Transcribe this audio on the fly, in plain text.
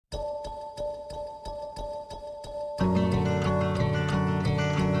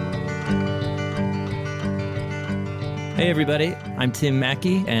Hey everybody, I'm Tim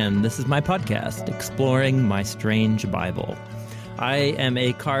Mackey, and this is my podcast, Exploring My Strange Bible. I am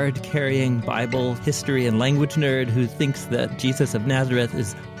a card-carrying Bible history and language nerd who thinks that Jesus of Nazareth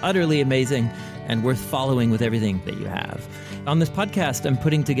is utterly amazing and worth following with everything that you have. On this podcast, I'm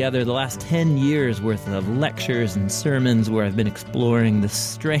putting together the last 10 years worth of lectures and sermons where I've been exploring the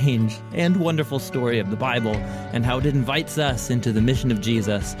strange and wonderful story of the Bible and how it invites us into the mission of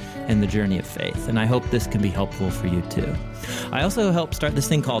Jesus and the journey of faith. And I hope this can be helpful for you too. I also help start this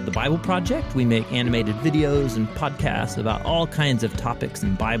thing called the Bible Project. We make animated videos and podcasts about all kinds of topics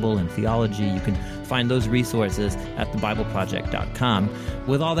in Bible and theology. You can find those resources at thebibleproject.com.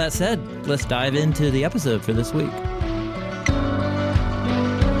 With all that said, let's dive into the episode for this week.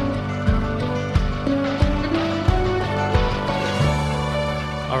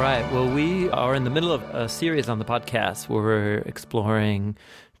 All right, well, we are in the middle of a series on the podcast where we're exploring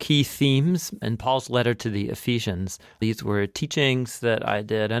key themes in Paul's letter to the Ephesians. These were teachings that I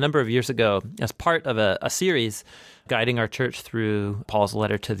did a number of years ago as part of a series guiding our church through Paul's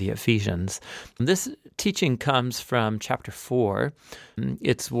letter to the Ephesians. This teaching comes from chapter 4.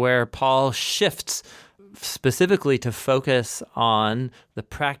 It's where Paul shifts specifically to focus on the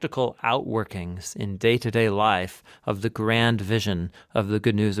practical outworkings in day-to-day life of the grand vision of the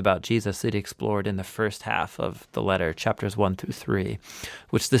good news about Jesus that he explored in the first half of the letter, chapters 1 through 3,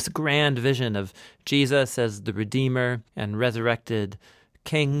 which this grand vision of Jesus as the Redeemer and resurrected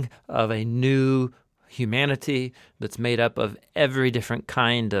King of a new humanity that's made up of every different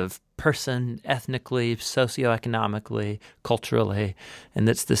kind of person, ethnically, socioeconomically, culturally, and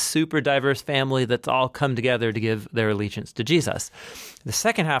it's this super diverse family that's all come together to give their allegiance to Jesus. The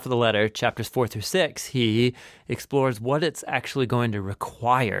second half of the letter, chapters 4 through 6, he explores what it's actually going to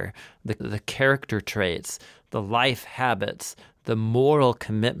require, the character traits, the life habits, the moral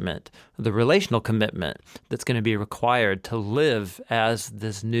commitment, the relational commitment that's going to be required to live as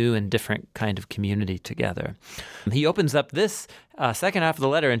this new and different kind of community together. He opens up this second half of the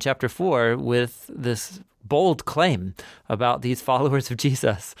letter in chapter 4 with this bold claim about these followers of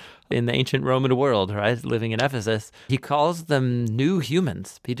Jesus in the ancient Roman world, right, living in Ephesus. He calls them new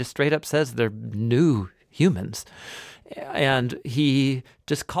humans. He just straight up says they're new humans. And he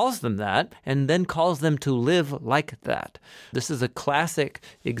just calls them that and then calls them to live like that. This is a classic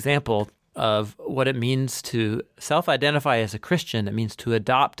example of what it means to self-identify as a Christian. It means to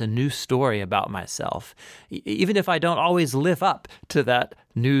adopt a new story about myself, even if I don't always live up to that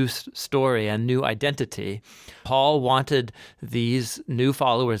new story and new identity. Paul wanted these new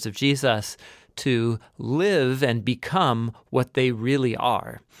followers of Jesus to live and become what they really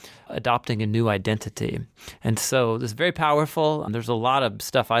are, adopting a new identity. And so this is very powerful. There's a lot of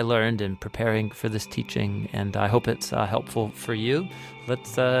stuff I learned in preparing for this teaching, and I hope it's helpful for you.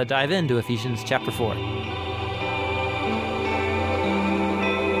 Let's dive into Ephesians chapter 4.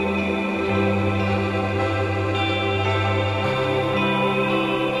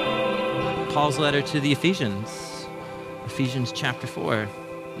 Paul's letter to the Ephesians, Ephesians chapter 4.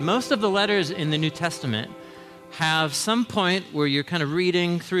 Most of the letters in the New Testament have some point where you're kind of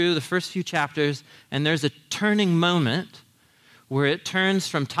reading through the first few chapters, and there's a turning moment where it turns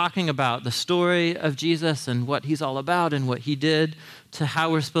from talking about the story of Jesus and what he's all about and what he did to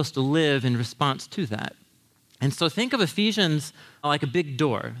how we're supposed to live in response to that. And so think of Ephesians like a big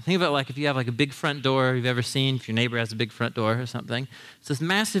door. Think of it like if you have like a big front door you've ever seen, if your neighbor has a big front door or something. It's this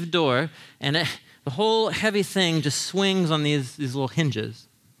massive door, and the whole heavy thing just swings on these little hinges.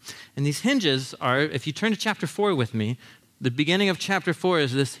 And these hinges are, if you turn to chapter 4 with me, the beginning of chapter 4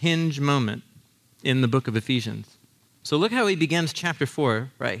 is this hinge moment in the book of Ephesians. So look how he begins chapter 4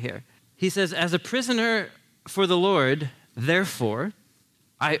 right here. He says, "As a prisoner for the Lord, therefore,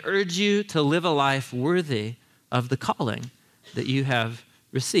 I urge you to live a life worthy of the calling that you have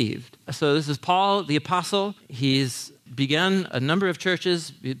received." So this is Paul, the apostle. He's begun a number of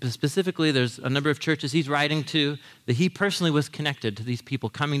churches. Specifically, there's a number of churches he's writing to that he personally was connected to these people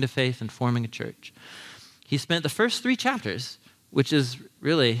coming to faith and forming a church. He spent the first 3 chapters, which is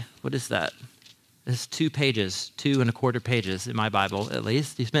really, what is that? It's 2 pages, 2.25 pages in my Bible, at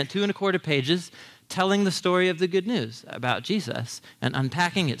least. He spent 2.25 pages telling the story of the good news about Jesus and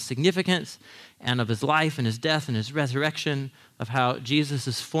unpacking its significance and of his life and his death and his resurrection, of how Jesus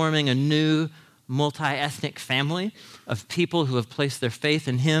is forming a new multi-ethnic family of people who have placed their faith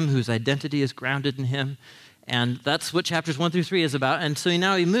in him, whose identity is grounded in him. And that's what chapters 1 through 3 is about. And so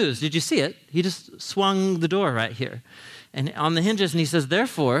now he moves. Did you see it? He just swung the door right here. And on the hinges, and he says,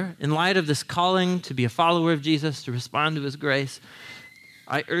 therefore, in light of this calling to be a follower of Jesus, to respond to his grace,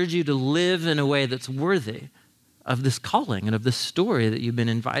 I urge you to live in a way that's worthy of this calling and of this story that you've been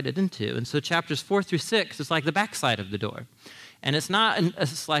invited into. And so chapters 4 through 6 is like the backside of the door. And it's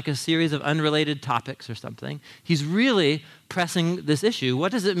like a series of unrelated topics or something. He's really pressing this issue.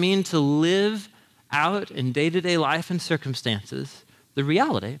 What does it mean to live out in day-to-day life and circumstances the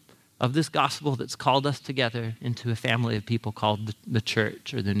reality of this gospel that's called us together into a family of people called the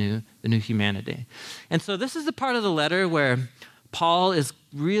church, or the new humanity? And so this is the part of the letter where Paul is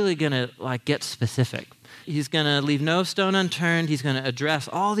really going to get specific. He's going to leave no stone unturned. He's going to address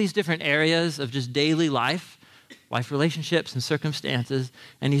all these different areas of just daily life relationships and circumstances,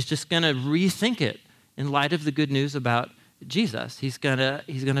 and he's just going to rethink it in light of the good news about Jesus. He's going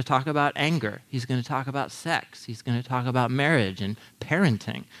to talk about anger. He's going to talk about sex. He's going to talk about marriage and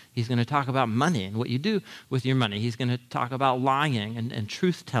parenting. He's going to talk about money and what you do with your money. He's going to talk about lying and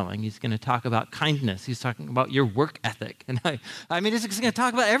truth-telling. He's going to talk about kindness. He's talking about your work ethic. And he's going to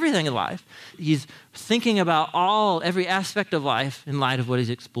talk about everything in life. He's thinking about every aspect of life in light of what he's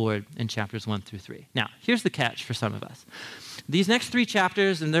explored in chapters 1 through 3. Now, here's the catch for some of us. These next 3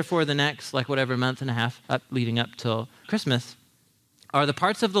 chapters, and therefore the next, month and a half leading up till Christmas, are the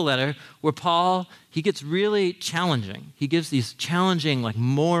parts of the letter where Paul, he gets really challenging. He gives these challenging,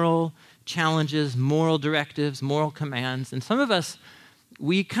 moral challenges, moral directives, moral commands. And some of us,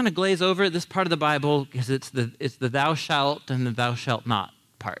 we kind of glaze over this part of the Bible because it's the thou shalt and the thou shalt not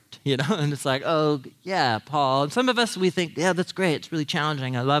part, And it's like, oh, yeah, Paul. And some of us, we think, yeah, that's great. It's really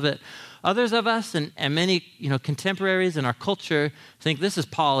challenging. I love it. Others of us and many contemporaries in our culture think this is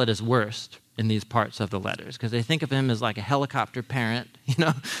Paul at his worst in these parts of the letters, because they think of him as like a helicopter parent,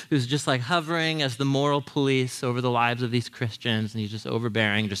 who's just hovering as the moral police over the lives of these Christians, and he's just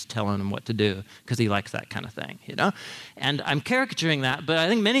overbearing, just telling them what to do because he likes that kind of thing, And I'm caricaturing that, but I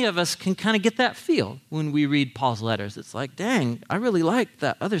think many of us can kind of get that feel when we read Paul's letters. It's like, dang, I really like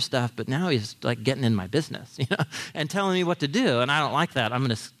that other stuff, but now he's getting in my business, and telling me what to do, and I don't like that. I'm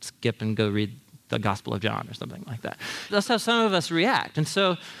going to skip and go read the Gospel of John or something like that. That's how some of us react. And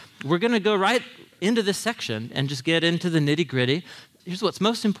so we're going to go right into this section and just get into the nitty-gritty. Here's what's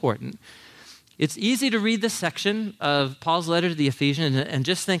most important. It's easy to read this section of Paul's letter to the Ephesians and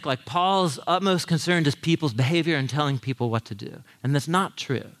just think Paul's utmost concern is people's behavior and telling people what to do. And that's not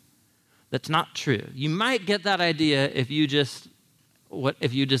true. That's not true. You might get that idea if you just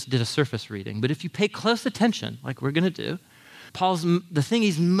did a surface reading. But if you pay close attention, like we're going to do, the thing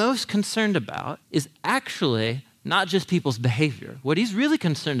he's most concerned about is actually not just people's behavior. What he's really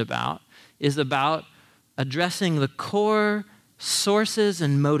concerned about is about addressing the core sources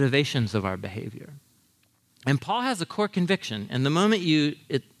and motivations of our behavior. And Paul has a core conviction, and the moment you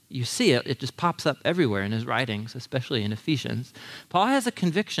see it, it just pops up everywhere in his writings, especially in Ephesians. Paul has a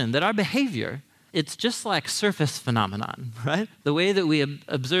conviction that our behavior, it's just like surface phenomenon, right? The way that we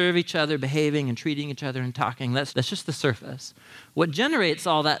observe each other behaving and treating each other and talking, that's just the surface. What generates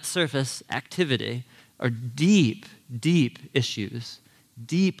all that surface activity are deep, deep issues,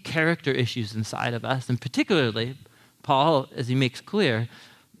 deep character issues inside of us. And particularly, Paul, as he makes clear,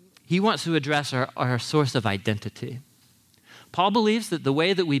 he wants to address our source of identity. Paul believes that the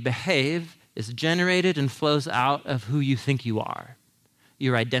way that we behave is generated and flows out of who you think you are,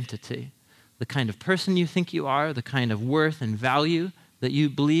 your identity, the kind of person you think you are, the kind of worth and value that you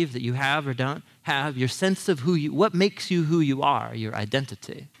believe that you have or don't have, your sense of what makes you who you are, your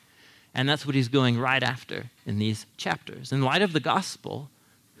identity. And that's what he's going right after in these chapters. In light of the gospel,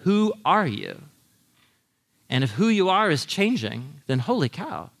 who are you? And if who you are is changing, then holy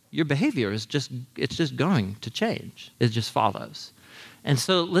cow, your behavior is just going to change. It just follows. And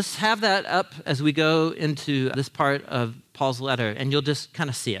so let's have that up as we go into this part of Paul's letter, and you'll just kind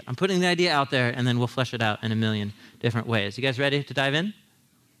of see it. I'm putting the idea out there, and then we'll flesh it out in a million different ways. You guys ready to dive in?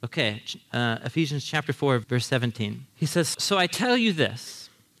 Okay, Ephesians chapter 4, verse 17. He says, "So I tell you this,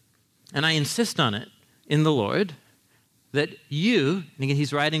 and I insist on it in the Lord, that you," and again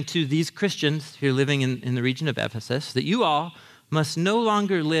he's writing to these Christians who are living in the region of Ephesus, "that you all must no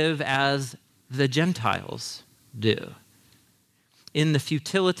longer live as the Gentiles do, in the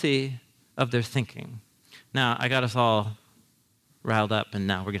futility of their thinking." Now, I got us all riled up, and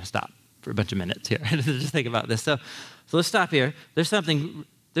now we're going to stop for a bunch of minutes here to just think about this. So let's stop here. There's something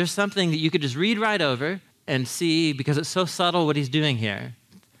that you could just read right over and see, because it's so subtle what he's doing here.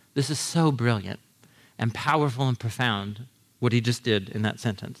 This is so brilliant and powerful and profound, what he just did in that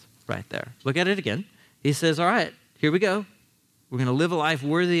sentence right there. Look at it again. He says, all right, here we go. We're going to live a life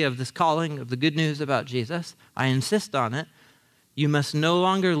worthy of this calling, of the good news about Jesus. I insist on it. You must no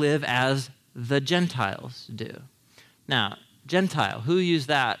longer live as the Gentiles do. Now, Gentile, who used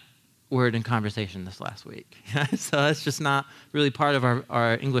that word in conversation this last week? So that's just not really part of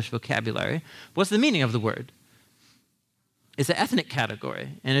our English vocabulary. What's the meaning of the word? is an ethnic category,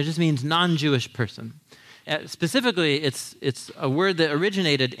 and it just means non-Jewish person. Specifically, it's a word that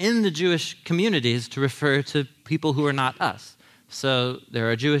originated in the Jewish communities to refer to people who are not us. So there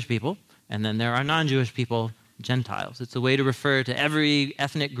are Jewish people, and then there are non-Jewish people, Gentiles. It's a way to refer to every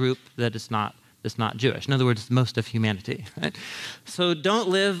ethnic group that is not Jewish. In other words, most of humanity. Right? So don't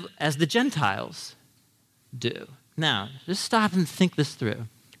live as the Gentiles do. Now, just stop and think this through.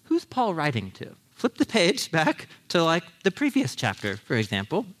 Who's Paul writing to? Flip the page back to like the previous chapter, for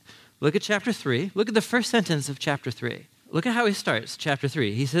example. Look at chapter 3. Look at the first sentence of chapter 3. Look at how he starts chapter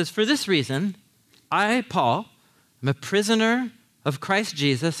 3. He says, "For this reason, I, Paul, am a prisoner of Christ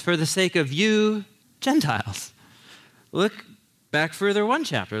Jesus for the sake of you Gentiles." Look back further one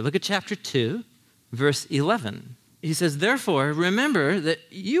chapter. Look at chapter 2, verse 11. He says, "Therefore, remember that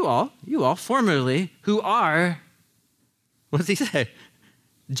you all formerly who are," what does he say?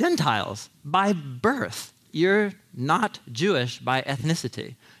 "Gentiles by birth." You're not Jewish by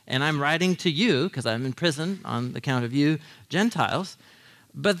ethnicity. And I'm writing to you, because I'm in prison on account of you Gentiles.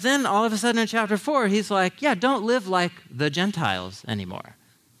 But then all of a sudden in chapter 4, he's like, yeah, don't live like the Gentiles anymore.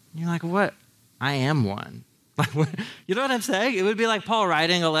 And you're like, what? I am one. You know what I'm saying? It would be like Paul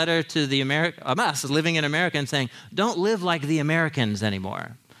writing a letter to us living in America and saying, don't live like the Americans anymore.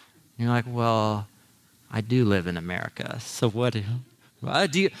 And you're like, well, I do live in America. So what do you...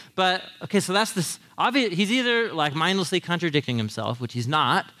 So that's this obvious. He's either like mindlessly contradicting himself, which he's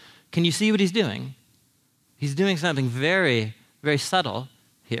not. Can you see what he's doing? He's doing something very, very subtle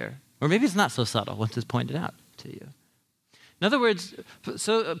here. Or maybe it's not so subtle once it's pointed out to you. In other words,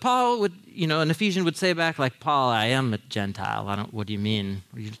 so Paul would, an Ephesian would say back like, Paul, I am a Gentile. What do you mean?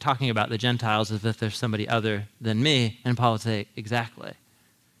 You're talking about the Gentiles as if there's somebody other than me. And Paul would say, exactly.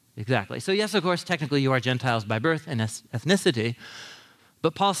 Exactly. So yes, of course, technically you are Gentiles by birth and ethnicity.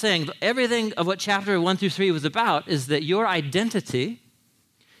 But Paul's saying everything of what chapter 1 through 3 was about is that your identity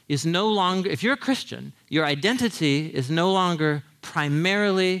is no longer, if you're a Christian, your identity is no longer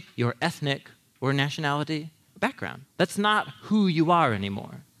primarily your ethnic or nationality background. That's not who you are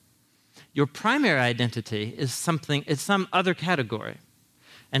anymore. Your primary identity is some other category.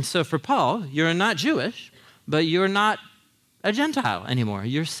 And so for Paul, you're not Jewish, but you're not a Gentile anymore.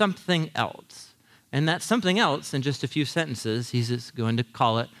 You're something else. And that something else, in just a few sentences, he's just going to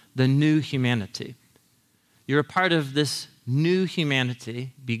call it the new humanity. You're a part of this new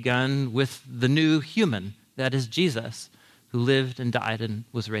humanity begun with the new human, that is Jesus, who lived and died and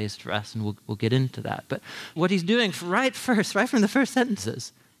was raised for us, and we'll get into that. But what he's doing right from the first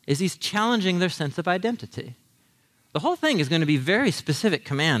sentences, is he's challenging their sense of identity. The whole thing is going to be very specific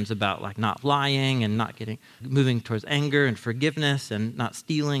commands about like not lying and moving towards anger and forgiveness and not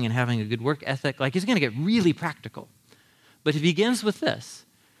stealing and having a good work ethic. Like he's going to get really practical. But he begins with this.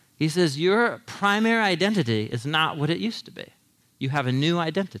 He says, your primary identity is not what it used to be. You have a new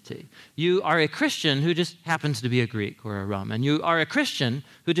identity. You are a Christian who just happens to be a Greek or a Roman. You are a Christian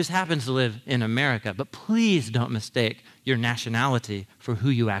who just happens to live in America. But please don't mistake your nationality for who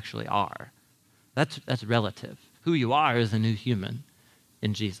you actually are. That's relative. Who you are is a new human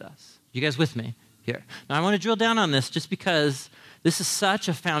in Jesus. You guys with me here? Now, I want to drill down on this just because this is such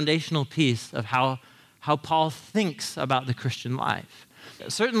a foundational piece of how Paul thinks about the Christian life.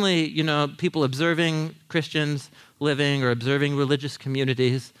 Certainly, people observing Christians living or observing religious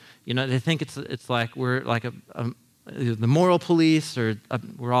communities, they think it's like we're like the moral police, or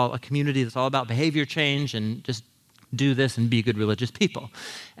we're all a community that's all about behavior change and just do this and be good religious people.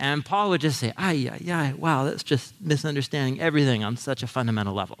 And Paul would just say, wow, that's just misunderstanding everything on such a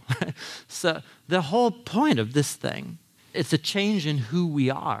fundamental level. So the whole point of this thing, it's a change in who we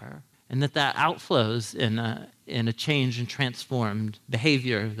are, and that outflows in a change and transformed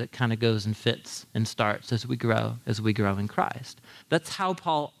behavior that kind of goes and fits and starts as we grow in Christ. That's how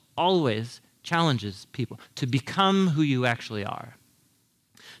Paul always challenges people, to become who you actually are.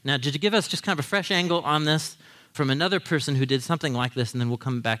 Now, to give us just kind of a fresh angle on this, from another person who did something like this, and then we'll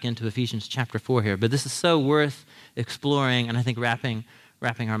come back into Ephesians chapter 4 here. But this is so worth exploring and I think wrapping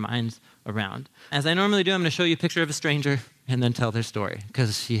our minds around. As I normally do, I'm going to show you a picture of a stranger and then tell their story,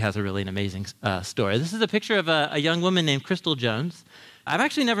 because she has a really amazing story. This is a picture of a young woman named Crystal Jones. I've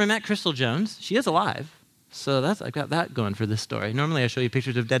actually never met Crystal Jones. She is alive. So I've got that going for this story. Normally I show you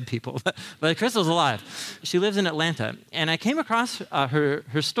pictures of dead people, but Crystal's alive. She lives in Atlanta. And I came across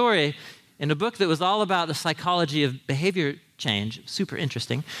her story in a book that was all about the psychology of behavior change. Super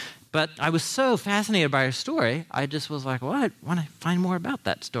interesting. But I was so fascinated by her story, I just was like, well, I want to find more about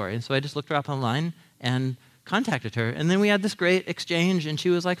that story. And so I just looked her up online and contacted her. And then we had this great exchange, and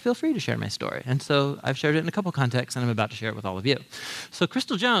she was like, feel free to share my story. And so I've shared it in a couple contexts, and I'm about to share it with all of you. So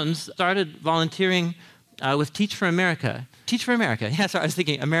Crystal Jones started volunteering with Teach for America. Teach for America. Yeah, sorry, I was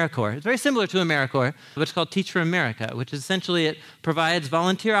thinking AmeriCorps. It's very similar to AmeriCorps, but it's called Teach for America, which is essentially it provides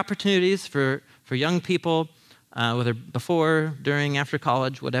volunteer opportunities for young people, whether before, during, after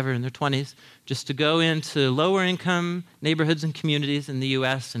college, whatever, in their 20s, just to go into lower income neighborhoods and communities in the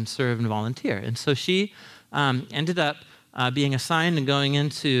U.S. and serve and volunteer. And so she ended up being assigned and going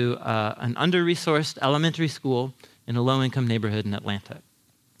into an under-resourced elementary school in a low-income neighborhood in Atlanta.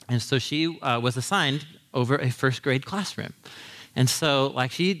 And so she was assigned over a first grade classroom. And so,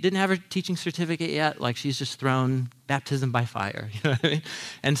 like, she didn't have her teaching certificate yet. Like, she's just thrown baptism by fire. You know what I mean?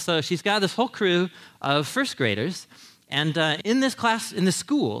 And so she's got this whole crew of first graders. And in this class, in this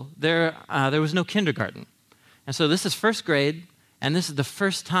school, there was no kindergarten. And so this is first grade, and this is the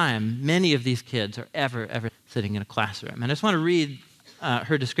first time many of these kids are ever sitting in a classroom. And I just want to read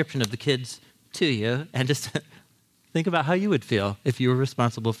her description of the kids to you, and just think about how you would feel if you were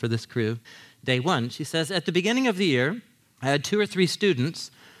responsible for this crew. Day one, she says, at the beginning of the year, I had 2 or 3 students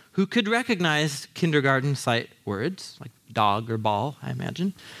who could recognize kindergarten sight words, like dog or ball, I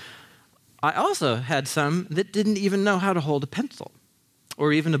imagine. I also had some that didn't even know how to hold a pencil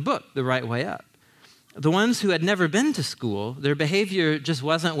or even a book the right way up. The ones who had never been to school, their behavior just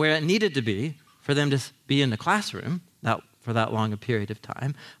wasn't where it needed to be for them to be in the classroom for that long a period of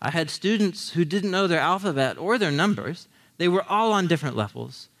time. I had students who didn't know their alphabet or their numbers. They were all on different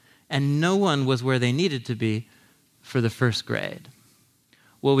levels, and no one was where they needed to be for the first grade.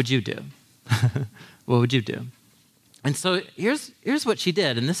 What would you do? What would you do? And so here's what she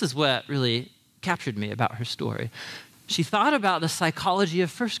did, and this is what really captured me about her story. She thought about the psychology of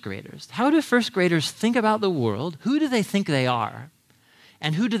first graders. How do first graders think about the world? Who do they think they are?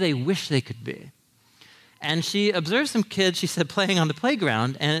 And who do they wish they could be? And she observed some kids, she said, playing on the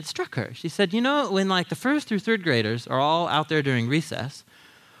playground, and it struck her. She said, you know, when like the first through third graders are all out there during recess,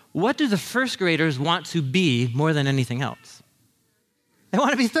 what do the first graders want to be more than anything else? They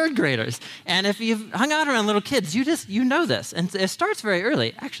want to be third graders. And if you've hung out around little kids, you know this. And it starts very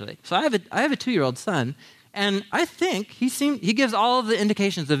early, actually. So I have a 2-year-old son, and I think he gives all of the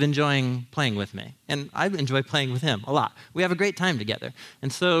indications of enjoying playing with me. And I enjoy playing with him a lot. We have a great time together.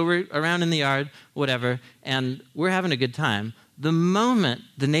 And so we're around in the yard, whatever, and we're having a good time. The moment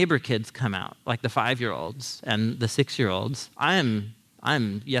the neighbor kids come out, like the 5-year-olds and the 6-year-olds, I'm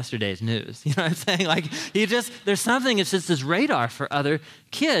yesterday's news. You know what I'm saying? Like, there's something, it's just this radar for other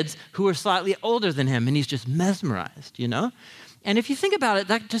kids who are slightly older than him, and he's just mesmerized, you know? And if you think about it,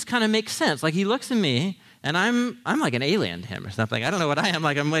 that just kind of makes sense. Like, he looks at me, and I'm like an alien to him or something. I don't know what I am.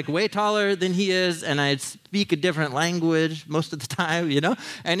 Like, I'm like way taller than he is, and I speak a different language most of the time, you know?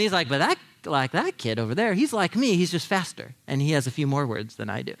 And he's like, but that kid over there, he's like me. He's just faster, and he has a few more words than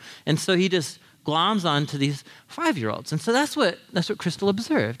I do. And so he just gloms onto these 5-year-olds. And so that's what Crystal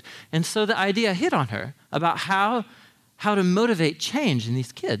observed. And so the idea hit on her about how to motivate change in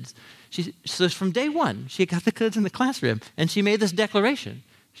these kids. So from day one, she got the kids in the classroom, and she made this declaration.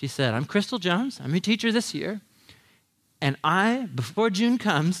 She said, I'm Crystal Jones. I'm your teacher this year. And before June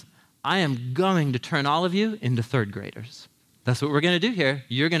comes, I am going to turn all of you into third graders. That's what we're going to do here.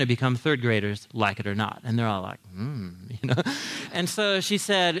 You're going to become third graders, like it or not. And they're all like, you know. And so she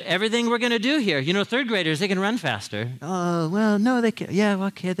said, everything we're going to do here, you know, third graders, they can run faster. Oh, well, no, they can't. Yeah, well,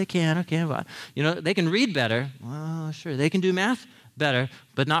 okay, they can. Okay, well, you know, they can read better. Well, sure. They can do math better,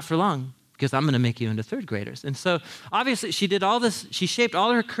 but not for long, because I'm going to make you into third graders. And so obviously she did all this. She shaped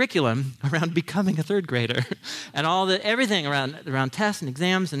all her curriculum around becoming a third grader and everything around tests and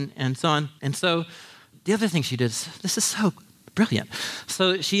exams and so on. And so the other thing she did, this is so brilliant.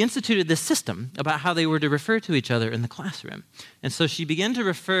 So she instituted this system about how they were to refer to each other in the classroom. And so she began to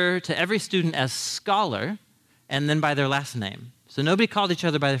refer to every student as scholar and then by their last name. So nobody called each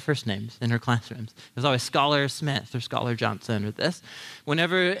other by their first names in her classrooms. It was always Scholar Smith or Scholar Johnson or this.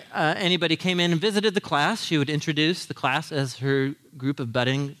 Whenever anybody came in and visited the class, she would introduce the class as her group of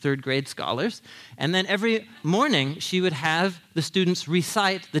budding third grade scholars. And then every morning, she would have the students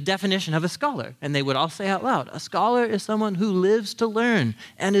recite the definition of a scholar. And they would all say out loud, a scholar is someone who lives to learn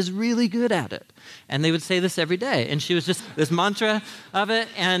and is really good at it. And they would say this every day. And she was just this mantra of it.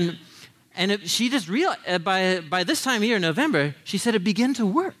 She just realized, by this time of year, November, she said it began to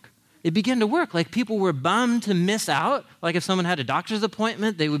work. It began to work. Like, people were bummed to miss out. Like, if someone had a doctor's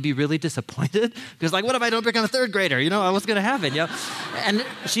appointment, they would be really disappointed. Because, like, what if I don't become a third grader? You know, what's going to happen? You know? And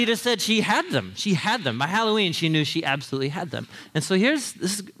she just said she had them. She had them. By Halloween, she knew she absolutely had them. And so this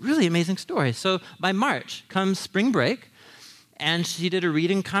is a really amazing story. So by March comes spring break, and she did a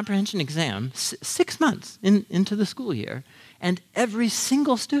reading comprehension exam 6 months into the school year. And every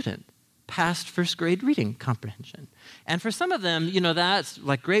single student past first grade reading comprehension. And for some of them, that's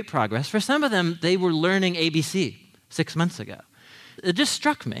like great progress. For some of them, they were learning ABC 6 months ago. It just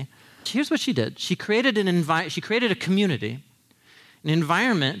struck me. Here's what she did. She created a community, an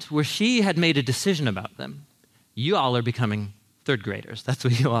environment where she had made a decision about them. You all are becoming third graders. That's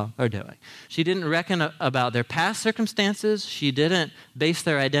what you all are doing. She didn't reckon about their past circumstances. She didn't base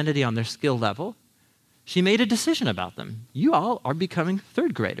their identity on their skill level. She made a decision about them. You all are becoming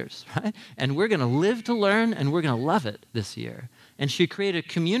third graders, right? And we're going to live to learn, and we're going to love it this year. And she created a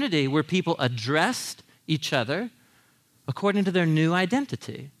community where people addressed each other according to their new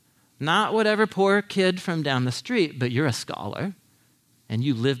identity. Not whatever poor kid from down the street, but you're a scholar, and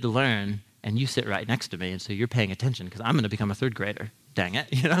you live to learn, and you sit right next to me, and so you're paying attention because I'm going to become a third grader. Dang it,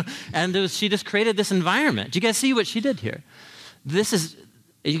 And she just created this environment. Do you guys see what she did here?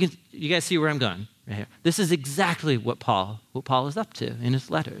 You guys see where I'm going right here. This is exactly what Paul is up to in his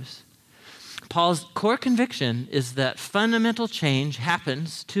letters. Paul's core conviction is that fundamental change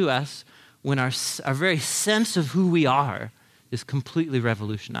happens to us when our very sense of who we are is completely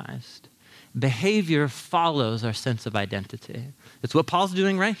revolutionized. Behavior follows our sense of identity. It's what Paul's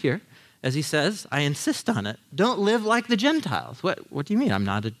doing right here. As he says, I insist on it. Don't live like the Gentiles. What do you mean? I'm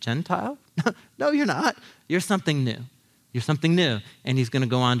not a Gentile? No, you're not. You're something new. You're something new. And he's going to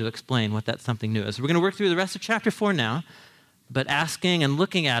go on to explain what that something new is. We're going to work through the rest of chapter 4 now, but asking and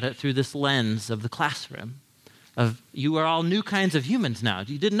looking at it through this lens of the classroom. Of you are all new kinds of humans now.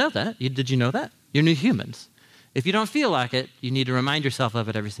 You didn't know that? Did you know that? You're new humans. If you don't feel like it, you need to remind yourself of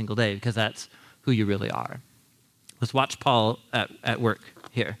it every single day because that's who you really are. Let's watch Paul at work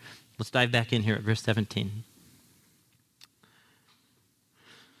here. Let's dive back in here at verse 17.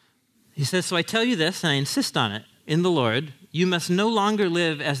 He says, so I tell you this, and I insist on it, in the Lord, you must no longer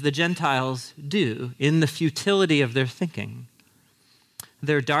live as the Gentiles do in the futility of their thinking.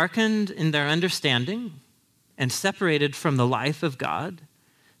 They're darkened in their understanding and separated from the life of God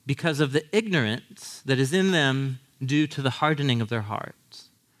because of the ignorance that is in them due to the hardening of their hearts.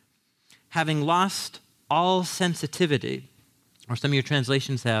 Having lost all sensitivity, or some of your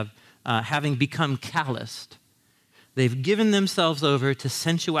translations have, having become calloused, they've given themselves over to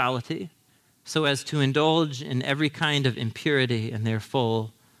sensuality so as to indulge in every kind of impurity, and they're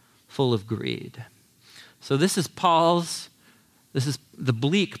full of greed. So this is the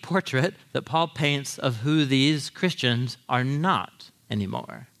bleak portrait that Paul paints of who these Christians are not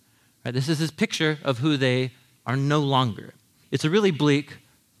anymore. Right? This is his picture of who they are no longer. It's a really bleak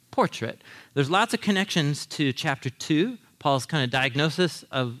portrait. There's lots of connections to chapter 2, Paul's diagnosis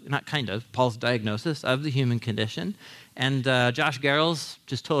of the human condition. And Josh Garrels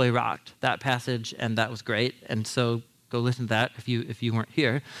just totally rocked that passage, and that was great. And so go listen to that if you weren't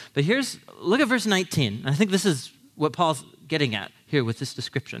here. But look at verse 19. I think this is what Paul's getting at here with this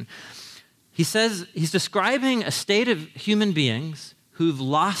description. He says he's describing a state of human beings who've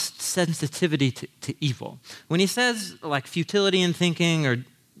lost sensitivity to evil. When he says like futility in thinking or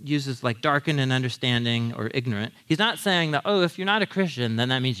uses like darkened in understanding or ignorant, he's not saying that, if you're not a Christian, then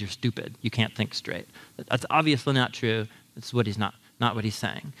that means you're stupid. You can't think straight. That's obviously not true. That's what he's not what he's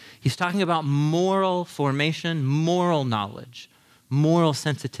saying. He's talking about moral formation, moral knowledge, moral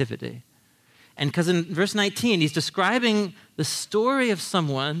sensitivity. And because in verse 19, he's describing the story of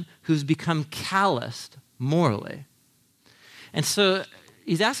someone who's become calloused morally. And so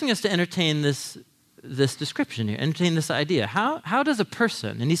he's asking us to entertain this description here, entertain this idea. How does a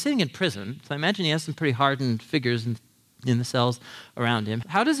person, and he's sitting in prison, so I imagine he has some pretty hardened figures in the cells around him.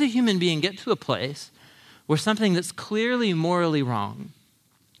 How does a human being get to a place where something that's clearly morally wrong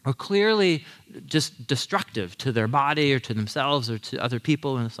or clearly just destructive to their body or to themselves or to other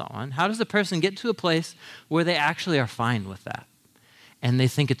people and so on, how does a person get to a place where they actually are fine with that and they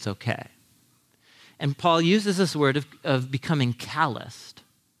think it's okay? And Paul uses this word of becoming calloused.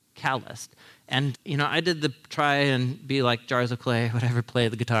 And, I did the try and be like jars of clay, whatever, play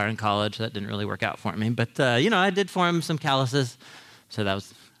the guitar in college. That didn't really work out for me. But, I did form some calluses. So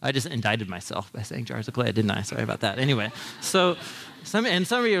I just indicted myself by saying jars of clay, didn't I? Sorry about that. Anyway, so some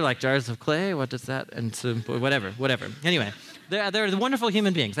of you are like, jars of clay? What is that? And so, whatever. Anyway, they're the wonderful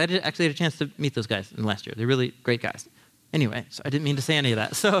human beings. I actually had a chance to meet those guys in last year. They're really great guys. Anyway, so I didn't mean to say any of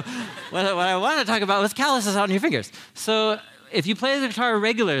that. So what I wanted to talk about was calluses on your fingers. So if you play the guitar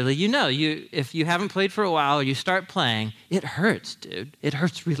regularly, if you haven't played for a while or you start playing, it hurts, dude. It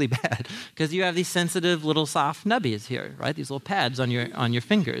hurts really bad because you have these sensitive little soft nubbies here, right? These little pads on your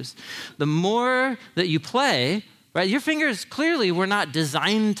fingers. The more that you play, right, your fingers clearly were not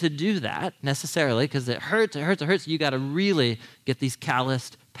designed to do that necessarily because it hurts. You got to really get these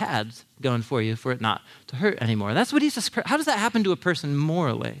calloused pads going for you for it not to hurt anymore. That's what he's describing. How does that happen to a person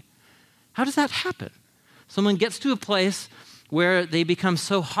morally? How does that happen? Someone gets to a place where they become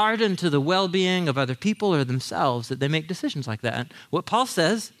so hardened to the well-being of other people or themselves that they make decisions like that. What Paul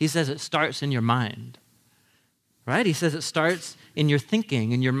says, he says it starts in your mind, right? He says it starts in your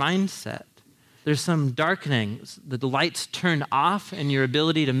thinking, in your mindset. There's some darkening. The lights turn off in your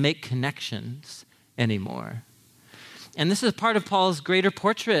ability to make connections anymore. And this is part of Paul's greater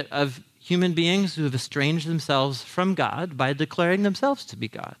portrait of human beings who have estranged themselves from God by declaring themselves to be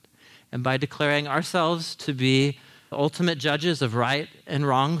God and by declaring ourselves to be ultimate judges of right and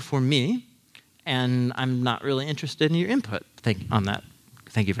wrong for me, and I'm not really interested in your input on that.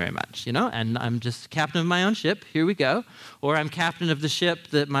 Thank you very much, and I'm just captain of my own ship, here we go. Or I'm captain of the ship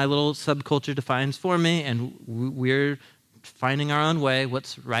that my little subculture defines for me, and we're finding our own way.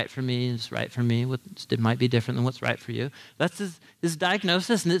 What's right for me is right for me. It might be different than what's right for you. That's his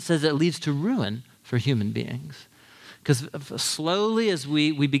diagnosis, and it says it leads to ruin for human beings. Because slowly as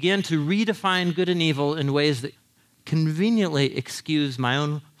we begin to redefine good and evil in ways that conveniently excuse my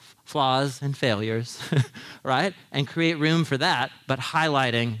own flaws and failures, right? And create room for that, but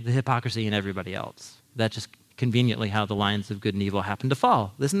highlighting the hypocrisy in everybody else. That's just conveniently how the lines of good and evil happen to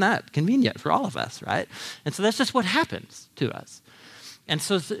fall. Isn't that convenient for all of us, right? And so that's just what happens to us. And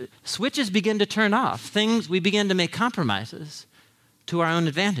so switches begin to turn off. We begin to make compromises to our own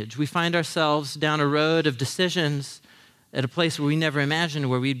advantage. We find ourselves down a road of decisions at a place where we never imagined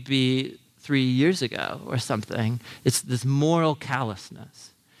where we'd be 3 years ago or something. It's this moral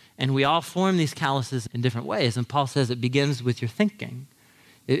callousness. And we all form these calluses in different ways. And Paul says it begins with your thinking.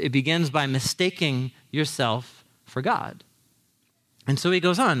 It begins by mistaking yourself for God. And so he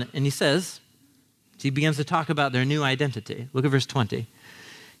goes on and he begins to talk about their new identity. Look at verse 20.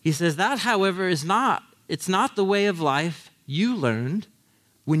 He says, that, however, it's not the way of life you learned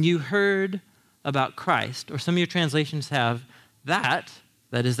when you heard about Christ. Or some of your translations have that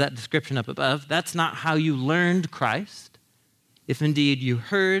is that description up above. That's not how you learned Christ, if indeed you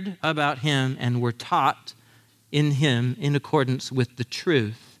heard about him and were taught in him in accordance with the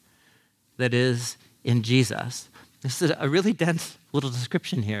truth that is in Jesus. This is a really dense little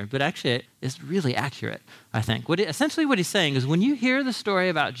description here, but actually it's really accurate, I think. Essentially what he's saying is when you hear the story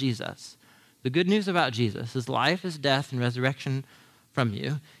about Jesus, the good news about Jesus, his life, his death, and resurrection from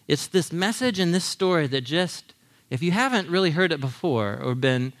you, it's this message and this story that just, if you haven't really heard it before or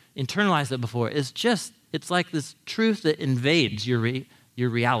been internalized it before, it's like this truth that invades your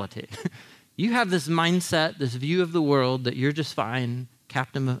reality. You have this mindset, this view of the world that you're just fine,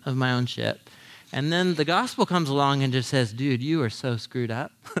 captain of my own ship. And then the gospel comes along and just says, dude, you are so screwed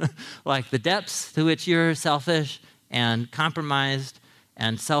up. Like the depths to which you're selfish and compromised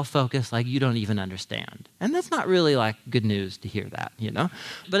and self-focused, like you don't even understand. And that's not really like good news to hear that,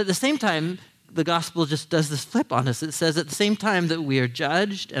 But at the same time, the gospel just does this flip on us. It says at the same time that we are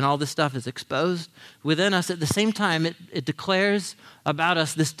judged and all this stuff is exposed within us, at the same time it declares about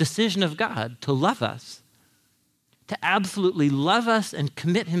us this decision of God to love us, to absolutely love us and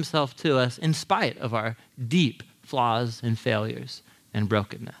commit himself to us in spite of our deep flaws and failures and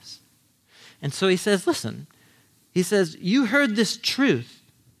brokenness. And so he says, listen, he says, you heard this truth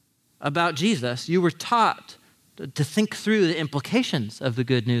about Jesus. You were taught to think through the implications of the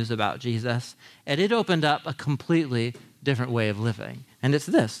good news about Jesus, and it opened up a completely different way of living. And it's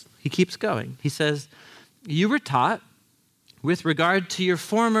this. He keeps going. He says, you were taught with regard to your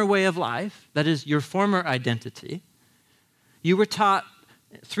former way of life, that is your former identity, you were taught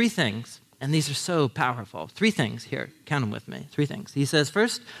 3 things, and these are so powerful. 3 things here. Count them with me. 3 things. He says,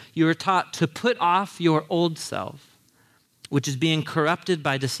 first, you were taught to put off your old self, which is being corrupted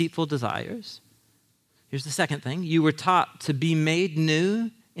by deceitful desires. Here's the second thing. You were taught to be made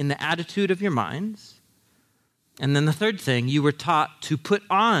new in the attitude of your minds. And then the third thing, you were taught to put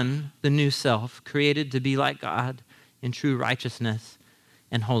on the new self, created to be like God in true righteousness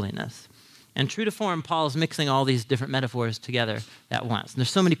and holiness. And true to form, Paul is mixing all these different metaphors together at once. And there's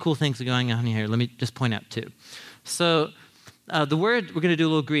so many cool things going on here. Let me just point out 2. So the word, we're going to do a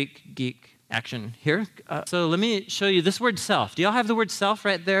little Greek geek action here. So let me show you this word self. Do y'all have the word self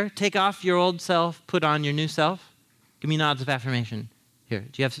right there? Take off your old self, put on your new self. Give me nods of affirmation here.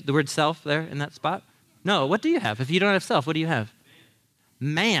 Do you have the word self there in that spot? No, what do you have? If you don't have self, what do you have?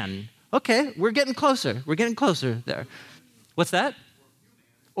 Man. Okay, we're getting closer. We're getting closer there. What's that?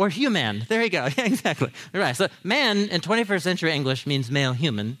 Or human. There you go. Yeah, exactly. All right. So man in 21st century English means male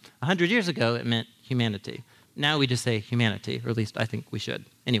human. 100 years ago, it meant humanity. Now we just say humanity, or at least I think we should.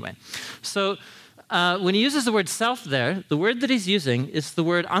 Anyway, so when he uses the word self there, the word that he's using is the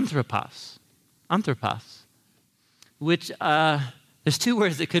word anthropos. Anthropos, which there's 2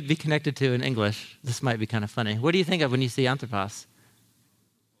 words that could be connected to in English. This might be kind of funny. What do you think of when you see anthropos?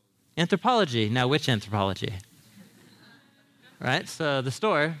 Anthropology. Now, which anthropology? Right? So the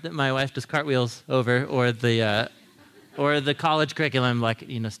store that my wife does cartwheels over, or the college curriculum, like,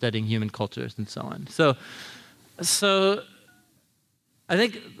 studying human cultures and so on. So I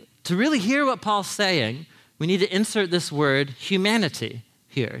think to really hear what Paul's saying, we need to insert this word humanity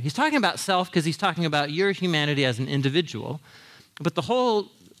here. He's talking about self because he's talking about your humanity as an individual, but the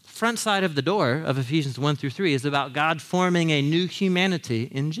whole front side of the door of Ephesians 1-3 is about God forming a new humanity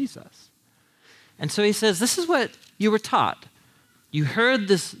in Jesus. And so he says, this is what you were taught. You heard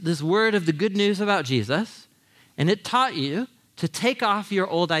this word of the good news about Jesus, and it taught you to take off your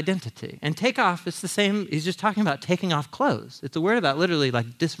old identity. And take off, it's the same, he's just talking about taking off clothes. It's a word about literally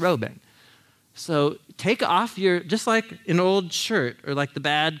like disrobing. So take off just like an old shirt or like the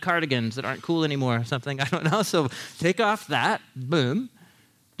bad cardigans that aren't cool anymore or something, I don't know. So take off that, boom,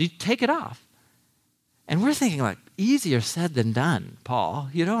 you take it off. And we're thinking like, easier said than done, Paul.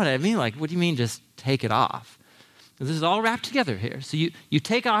 You know what I mean? Like, what do you mean just take it off? This is all wrapped together here. So you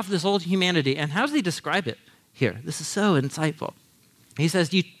take off this old humanity, and how does he describe it here? This is so insightful. He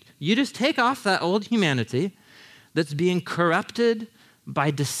says, you just take off that old humanity that's being corrupted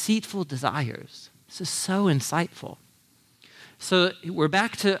by deceitful desires. This is so insightful. So we're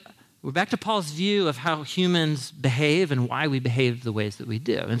back to Paul's view of how humans behave and why we behave the ways that we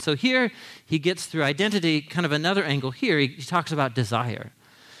do. And so here he gets through identity, kind of another angle here. He talks about desire.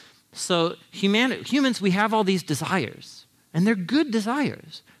 So humans, we have all these desires, and they're good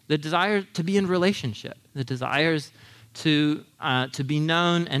desires. The desire to be in relationship, the desires to be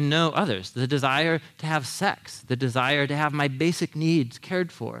known and know others, the desire to have sex, the desire to have my basic needs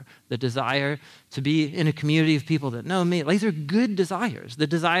cared for, the desire to be in a community of people that know me. These are good desires. The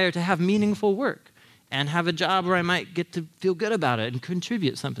desire to have meaningful work and have a job where I might get to feel good about it and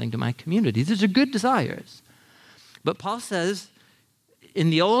contribute something to my community. These are good desires. But Paul says, in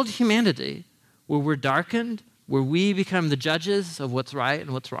the old humanity, where we're darkened, where we become the judges of what's right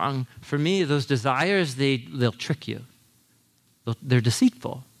and what's wrong, for me, those desires, they'll trick you. They're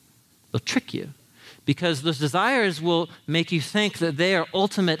deceitful. They'll trick you. Because those desires will make you think that they are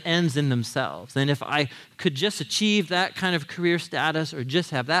ultimate ends in themselves. And if I could just achieve that kind of career status, or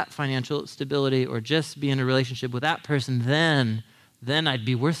just have that financial stability, or just be in a relationship with that person, then I'd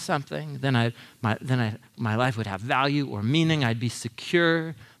be worth something. Then my life would have value or meaning. I'd be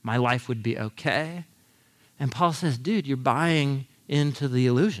secure. My life would be okay. And Paul says, dude, you're buying into the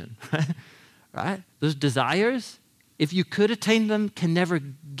illusion, right? Those desires, if you could attain them, can never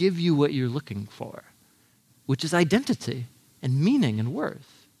give you what you're looking for, which is identity and meaning and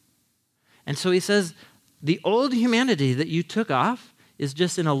worth. And so he says, the old humanity that you took off is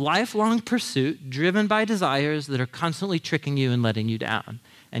just in a lifelong pursuit driven by desires that are constantly tricking you and letting you down.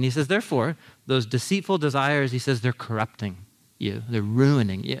 And he says, therefore, those deceitful desires, he says, they're corrupting you. They're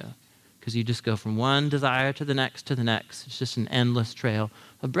ruining you, because you just go from one desire to the next to the next. It's just an endless trail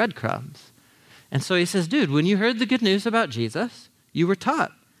of breadcrumbs. And so he says, dude, when you heard the good news about Jesus, you were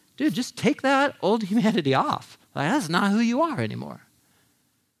taught, dude, just take that old humanity off. Like, that's not who you are anymore.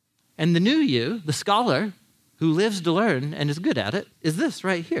 And the new you, the scholar who lives to learn and is good at it, is this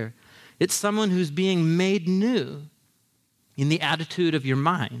right here. It's someone who's being made new in the attitude of your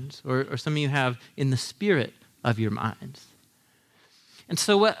minds, or some of you have in the spirit of your minds. And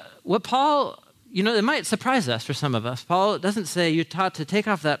so what Paul, it might surprise us for some of us. Paul doesn't say you're taught to take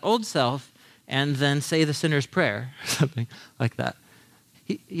off that old self and then say the sinner's prayer, or something like that.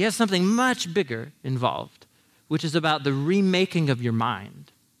 He has something much bigger involved, which is about the remaking of your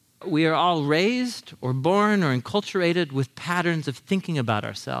mind. We are all raised or born or enculturated with patterns of thinking about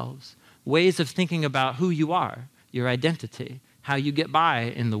ourselves, ways of thinking about who you are, your identity, how you get by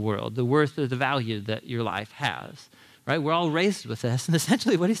in the world, the worth or the value that your life has, right? We're all raised with this. And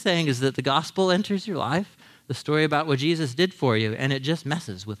essentially what he's saying is that the gospel enters your life, the story about what Jesus did for you, and it just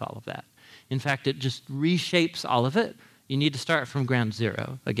messes with all of that. In fact, it just reshapes all of it. You need to start from ground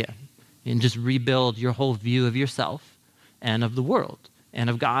zero again and just rebuild your whole view of yourself and of the world and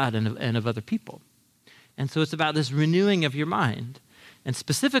of God and of other people. And so it's about this renewing of your mind. And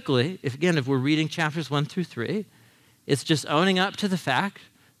specifically, if we're reading chapters 1-3, it's just owning up to the fact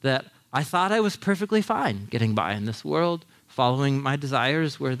that I thought I was perfectly fine getting by in this world, following my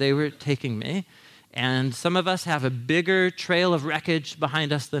desires where they were taking me. And some of us have a bigger trail of wreckage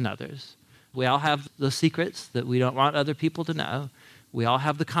behind us than others. We all have those secrets that we don't want other people to know. We all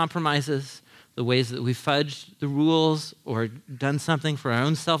have the compromises, the ways that we fudged the rules or done something for our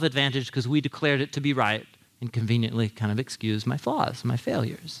own self-advantage because we declared it to be right and conveniently kind of excuse my flaws, my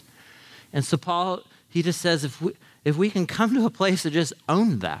failures. And so Paul, he just says, if we can come to a place to just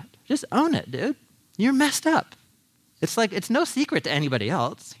own that, just own it, dude. You're messed up. It's like, it's no secret to anybody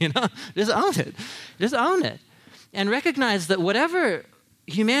else, Just own it. Just own it. And recognize that whatever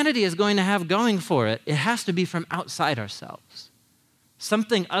humanity is going to have going for it, it has to be from outside ourselves.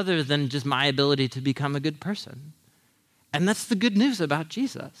 Something other than just my ability to become a good person. And that's the good news about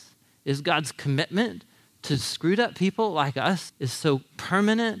Jesus, is God's commitment to screwed up people like us is so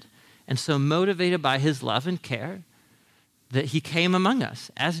permanent and so motivated by his love and care that he came among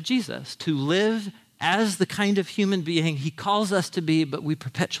us as Jesus to live as the kind of human being he calls us to be, but we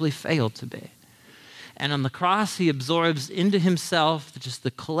perpetually fail to be. And on the cross, he absorbs into himself just the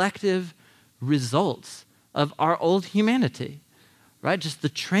collective results of our old humanity, right? Just the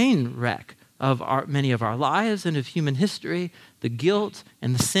train wreck of many of our lives and of human history, the guilt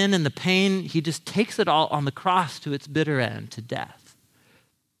and the sin and the pain. He just takes it all on the cross to its bitter end, to death.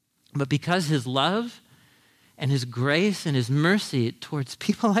 But because his love and his grace and his mercy towards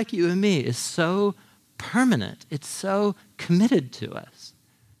people like you and me is so permanent, it's so committed to us,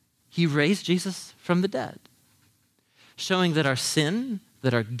 he raised Jesus from the dead, showing that our sin,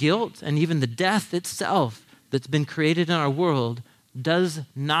 that our guilt, and even the death itself that's been created in our world does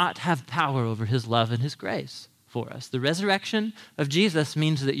not have power over his love and his grace for us. The resurrection of Jesus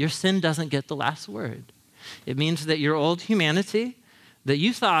means that your sin doesn't get the last word. It means that your old humanity that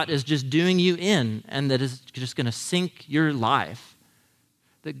you thought is just doing you in and that is just going to sink your life,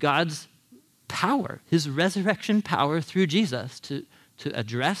 that God's power, his resurrection power through Jesus to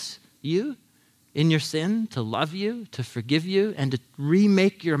address you in your sin, to love you, to forgive you, and to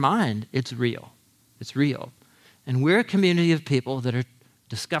remake your mind, it's real. It's real. And we're a community of people that are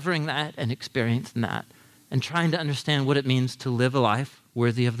discovering that and experiencing that and trying to understand what it means to live a life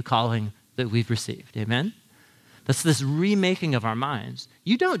worthy of the calling that we've received. Amen? That's this remaking of our minds.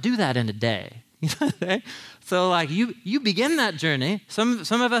 You don't do that in a day. So like you begin that journey. Some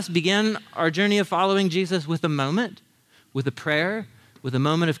of us begin our journey of following Jesus with a moment, with a prayer, with a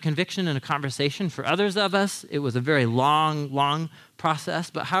moment of conviction and a conversation. For others of us, it was a very long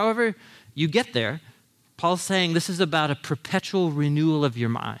process. But however you get there, Paul's saying this is about a perpetual renewal of your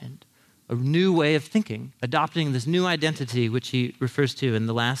mind, a new way of thinking, adopting this new identity, which he refers to in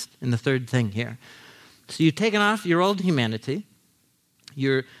the third thing here. So you've taken off your old humanity.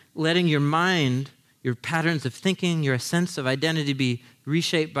 You're letting your mind, your patterns of thinking, your sense of identity be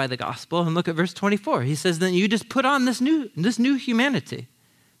reshaped by the gospel. And look at verse 24. He says, then you just put on this new humanity.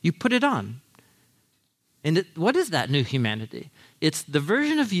 You put it on. And what is that new humanity? It's the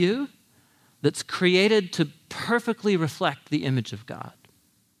version of you that's created to perfectly reflect the image of God.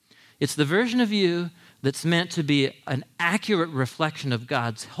 It's the version of you that's meant to be an accurate reflection of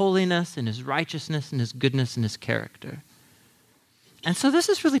God's holiness and his righteousness and his goodness and his character. And so this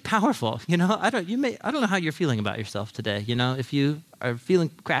is really powerful. I don't know how you're feeling about yourself today. If you are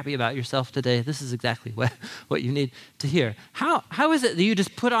feeling crappy about yourself today, this is exactly what you need to hear. How is it that you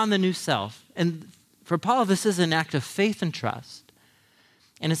just put on the new self? And for Paul, this is an act of faith and trust.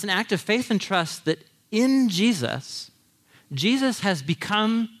 And it's an act of faith and trust that in Jesus has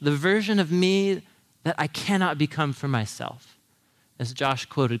become the version of me that I cannot become for myself, as Josh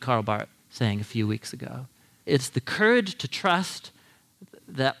quoted Karl Barth saying a few weeks ago. It's the courage to trust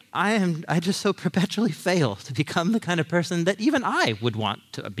that I just so perpetually fail to become the kind of person that even I would want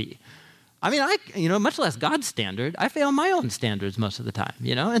to be. I mean, much less God's standard, I fail my own standards most of the time,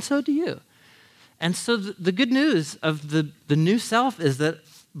 and so do you. And so the good news of the new self is that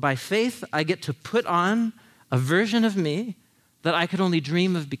by faith, I get to put on a version of me that I could only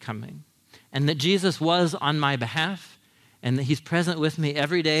dream of becoming, and that Jesus was on my behalf, and that he's present with me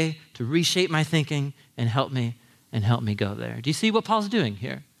every day to reshape my thinking and help me go there. Do you see what Paul's doing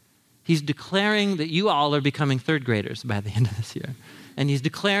here? He's declaring that you all are becoming third graders by the end of this year. And he's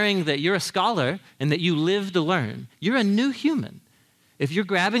declaring that you're a scholar and that you live to learn. You're a new human. If you're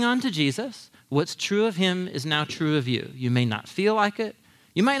grabbing onto Jesus, what's true of him is now true of you. You may not feel like it.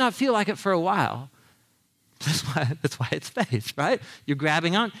 You might not feel like it for a while. That's why it's faith, right? You're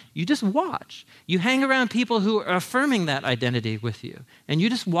grabbing on. You just watch. You hang around people who are affirming that identity with you, and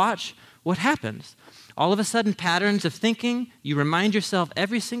you just watch what happens. All of a sudden, patterns of thinking, you remind yourself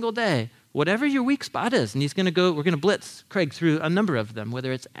every single day, whatever your weak spot is, and we're going to blitz Craig through a number of them,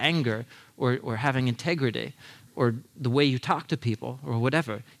 whether it's anger or having integrity or the way you talk to people or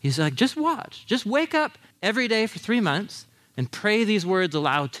whatever. He's like, just watch. Just wake up every day for 3 months and pray these words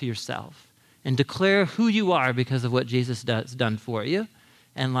aloud to yourself. And declare who you are because of what Jesus has done for you.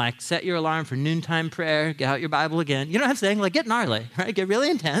 And set your alarm for noontime prayer, get out your Bible again. You know what I'm saying? Get gnarly, right? Get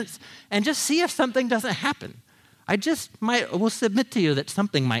really intense and just see if something doesn't happen. will submit to you that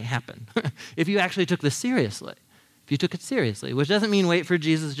something might happen if you actually took this seriously. if you took it seriously, which doesn't mean wait for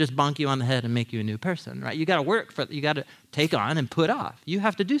Jesus to just bonk you on the head and make you a new person, right? You got to work for it. You got to take on and put off. You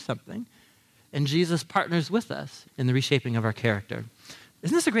have to do something. And Jesus partners with us in the reshaping of our character.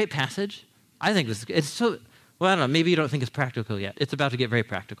 Isn't this a great passage? I think it's so, well, I don't know, maybe you don't think it's practical yet. It's about to get very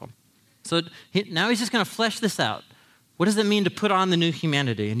practical. So now he's just going to flesh this out. What does it mean to put on the new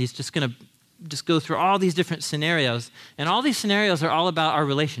humanity? And he's just going to just go through all these different scenarios. And all these scenarios are all about our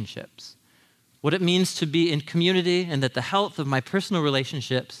relationships. What it means to be in community, and that the health of my personal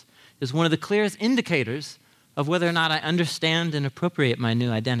relationships is one of the clearest indicators of whether or not I understand and appropriate my new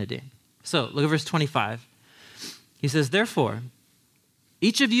identity. So look at verse 25. He says, therefore,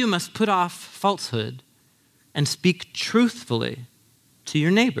 each of you must put off falsehood and speak truthfully to your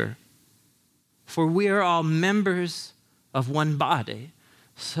neighbor, for we are all members of one body.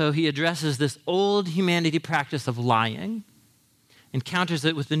 So he addresses this old humanity practice of lying and counters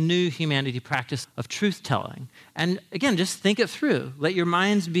it with the new humanity practice of truth-telling. And again, just think it through. Let your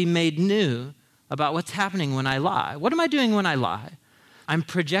minds be made new about what's happening when I lie. What am I doing when I lie? I'm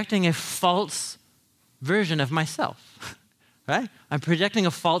projecting a false version of myself, right? I'm projecting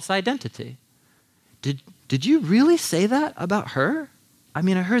a false identity. Did you really say that about her? I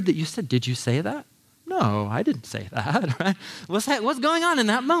mean, I heard that you said, did you say that? No, I didn't say that, right? What's going on in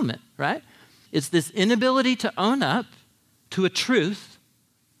that moment, right? It's this inability to own up to a truth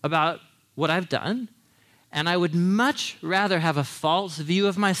about what I've done, and I would much rather have a false view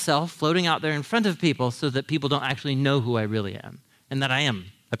of myself floating out there in front of people so that people don't actually know who I really am, and that I am,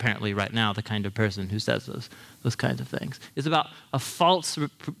 apparently right now, the kind of person who says those kinds of things. It's about a false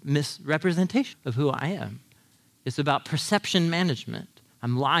misrepresentation of who I am. It's about perception management.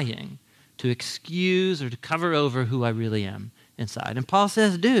 I'm lying to excuse or to cover over who I really am inside. And Paul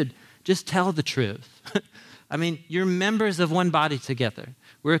says, dude, just tell the truth. I mean, you're members of one body together.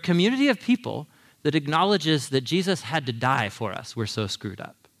 We're a community of people that acknowledges that Jesus had to die for us. We're so screwed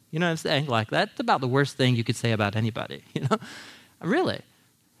up. You know what I'm saying? Like, that's about the worst thing you could say about anybody, you know? Really.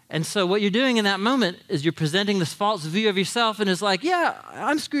 And so what you're doing in that moment is you're presenting this false view of yourself, and it's like, yeah,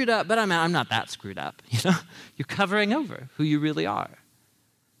 I'm screwed up, but I'm not that screwed up, you know? You're covering over who you really are.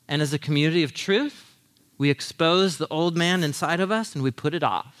 And as a community of truth, we expose the old man inside of us and we put it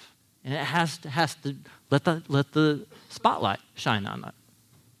off. And it has to let the spotlight shine on it.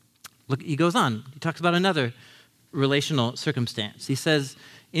 Look, he goes on. He talks about another relational circumstance. He says,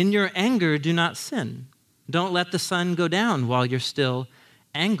 in your anger, do not sin. Don't let the sun go down while you're still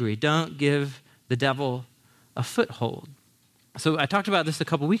angry. Don't give the devil a foothold. So I talked about this a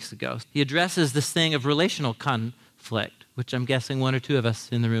couple weeks ago. He addresses this thing of relational conflict, which I'm guessing one or two of us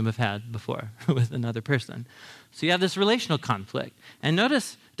in the room have had before with another person. So you have this relational conflict. And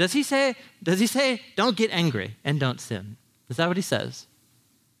notice, does he say, don't get angry and don't sin? Is that what he says?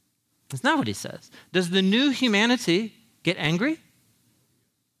 That's not what he says. Does the new humanity get angry?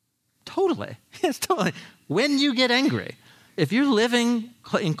 Totally. Yes, totally. When you get angry, if you're living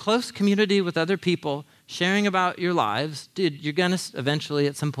in close community with other people, sharing about your lives, dude, you're going to eventually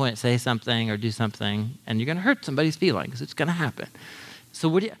at some point say something or do something, and you're going to hurt somebody's feelings. It's going to happen. So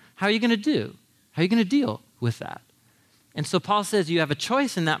how are you going to do? How are you going to deal with that? And so Paul says you have a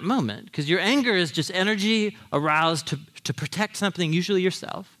choice in that moment, because your anger is just energy aroused to protect something, usually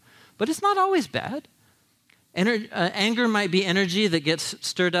yourself. But it's not always bad. Anger might be energy that gets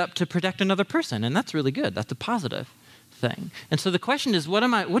stirred up to protect another person, and that's really good. That's a positive thing. And so the question is, what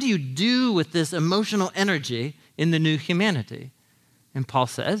do you do with this emotional energy in the new humanity? And Paul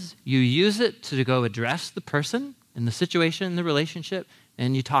says, you use it to go address the person in the situation, in the relationship,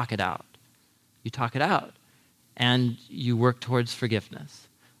 and you talk it out. You talk it out, and you work towards forgiveness.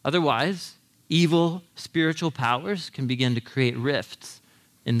 Otherwise, evil spiritual powers can begin to create rifts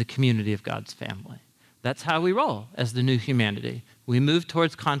in the community of God's family. That's how we roll as the new humanity. We move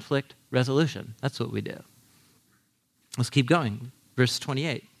towards conflict resolution. That's what we do. Let's keep going. Verse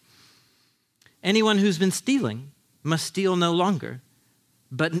 28. Anyone who's been stealing must steal no longer,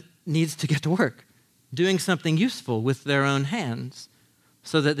 but needs to get to work, doing something useful with their own hands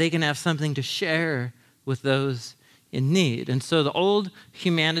so that they can have something to share with those in need. And so the old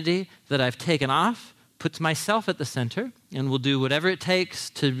humanity that I've taken off puts myself at the center and will do whatever it takes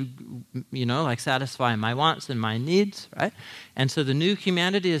to, satisfy my wants and my needs, right? And so the new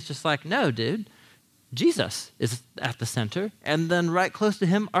humanity is just like, no, dude, Jesus is at the center, and then right close to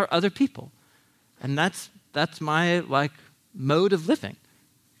him are other people. And that's my, mode of living.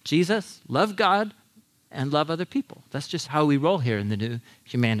 Jesus, love God, and love other people. That's just how we roll here in the new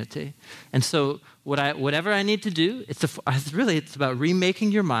humanity. And so whatever I need to do, it's about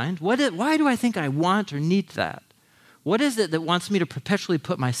remaking your mind. Why do I think I want or need that? What is it that wants me to perpetually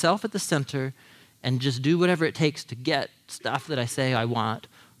put myself at the center and just do whatever it takes to get stuff that I say I want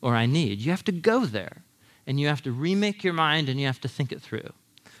or I need. You have to go there, and you have to remake your mind, and you have to think it through,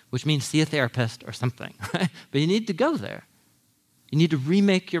 which means see a therapist or something, right? But you need to go there. You need to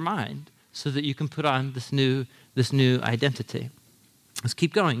remake your mind so that you can put on this new identity. Let's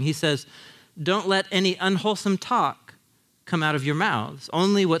keep going. He says, don't let any unwholesome talk come out of your mouths,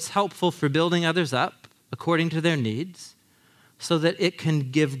 only what's helpful for building others up according to their needs, so that it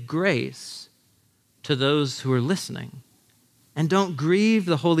can give grace to those who are listening. And don't grieve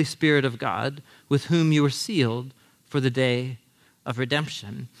the Holy Spirit of God, with whom you were sealed for the day of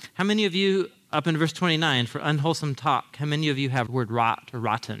redemption. How many of you, up in verse 29, for unwholesome talk, how many of you have the word rot or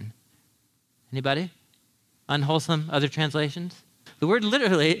rotten? Anybody? Unwholesome, other translations? The word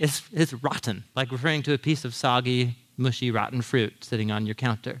literally is rotten, like referring to a piece of soggy, mushy, rotten fruit sitting on your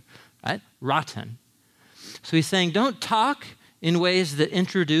counter, right? Rotten. So he's saying, don't talk in ways that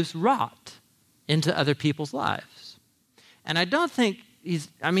introduce rot into other people's lives. And I don't think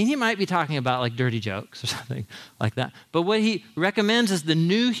he might be talking about like dirty jokes or something like that. But what he recommends as the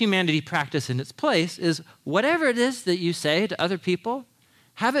new humanity practice in its place is whatever it is that you say to other people,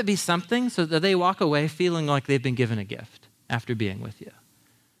 have it be something so that they walk away feeling like they've been given a gift after being with you.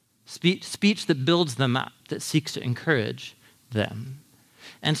 Speech that builds them up, that seeks to encourage them.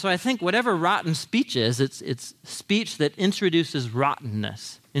 And so I think whatever rotten speech is, it's speech that introduces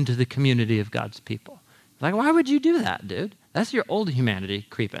rottenness into the community of God's people. Like, why would you do that, dude? That's your old humanity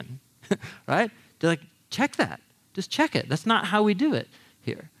creeping, right? They're like, check that. Just check it. That's not how we do it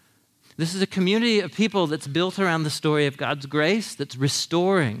here. This is a community of people that's built around the story of God's grace, that's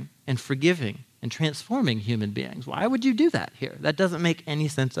restoring and forgiving and transforming human beings. Why would you do that here? That doesn't make any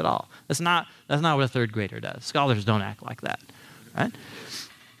sense at all. That's not what a third grader does. Scholars don't act like that, right?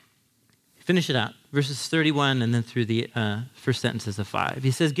 Finish it out, verses 31 and then through the first sentences of 5.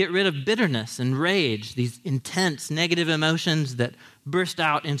 He says, get rid of bitterness and rage, these intense negative emotions that burst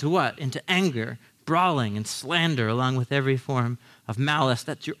out into what? Into anger, brawling, and slander, along with every form of malice.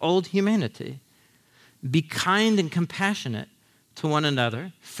 That's your old humanity. Be kind and compassionate to one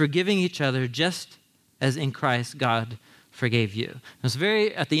another, forgiving each other just as in Christ God forgave you. It's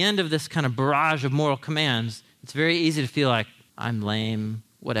very, at the end of this kind of barrage of moral commands, it's very easy to feel like, I'm lame,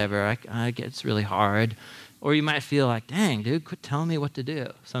 whatever, it's really hard. Or you might feel like, dang, dude, quit telling me what to do.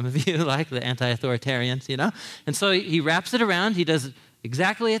 Some of you like the anti-authoritarians, you know? And so he wraps it around. He does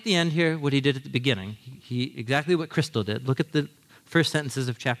exactly at the end here what he did at the beginning. He exactly what Crystal did. Look at the first sentences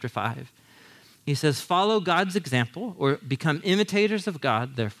of chapter 5. He says, follow God's example, or become imitators of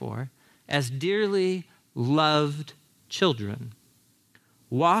God, therefore, as dearly loved children.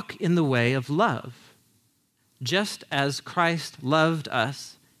 Walk in the way of love, just as Christ loved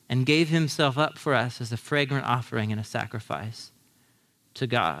us and gave himself up for us as a fragrant offering and a sacrifice to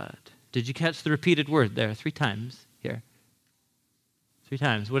God. Did you catch the repeated word there 3 times here? 3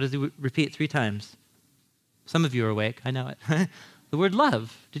 times. What does he repeat 3 times? Some of you are awake. I know it. The word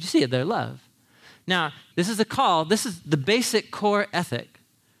love. Did you see it there? Love. Now, this is a call. This is the basic core ethic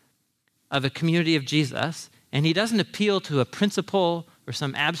of a community of Jesus, and he doesn't appeal to a principle or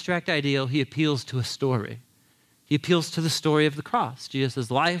some abstract ideal. He appeals to a story. He appeals to the story of the cross, Jesus'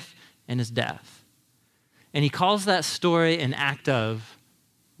 life and his death. And he calls that story an act of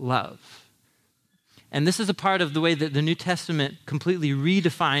love. And this is a part of the way that the New Testament completely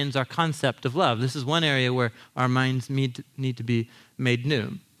redefines our concept of love. This is one area where our minds need to be made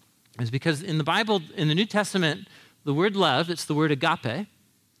new. Is because in the Bible, in the New Testament, the word love, it's the word agape.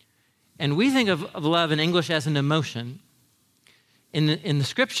 And we think of love in English as an emotion. In the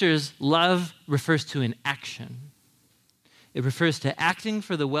scriptures, love refers to an action. It refers to acting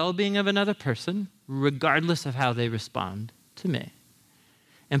for the well-being of another person, regardless of how they respond to me.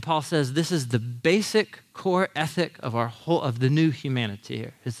 And Paul says this is the basic core ethic of the new humanity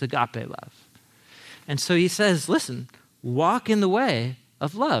here, is agape love. And so he says, listen, walk in the way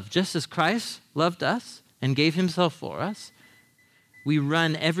of love, just as Christ loved us and gave himself for us. We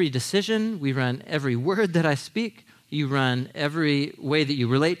run every decision, we run every word that I speak, you run every way that you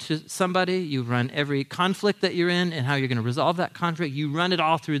relate to somebody, you run every conflict that you're in and how you're going to resolve that conflict, you run it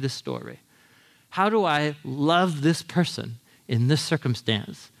all through this story. How do I love this person in this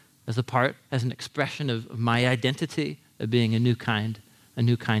circumstance as an expression of my identity of being a new kind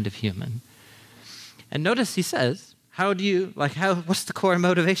of human? And notice he says, what's the core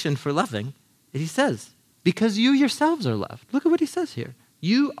motivation for loving? He says, because you yourselves are loved. Look at what he says here.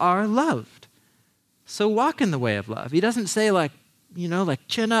 You are loved. So walk in the way of love. He doesn't say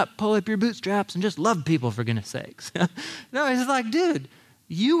chin up, pull up your bootstraps, and just love people for goodness sakes. No, he's like, dude,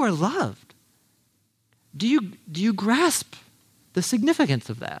 you are loved. Do you grasp the significance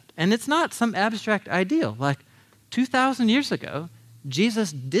of that. And it's not some abstract ideal. Like 2,000 years ago,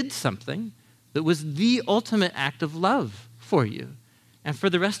 Jesus did something that was the ultimate act of love for you. And for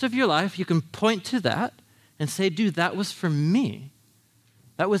the rest of your life, you can point to that and say, dude, that was for me.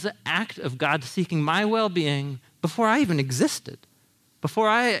 That was an act of God seeking my well-being before I even existed, before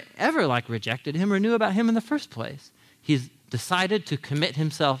I ever rejected him or knew about him in the first place. He's decided to commit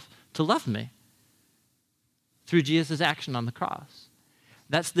himself to love me through Jesus' action on the cross.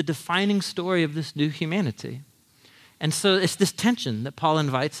 That's the defining story of this new humanity. And so it's this tension that Paul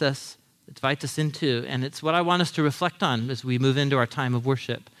invites us into, and it's what I want us to reflect on as we move into our time of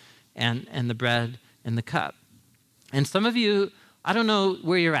worship and the bread and the cup. And some of you, I don't know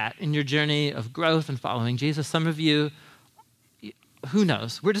where you're at in your journey of growth and following Jesus. Some of you, who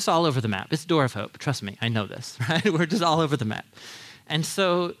knows? We're just all over the map. It's Door of Hope. Trust me, I know this, right? We're just all over the map. And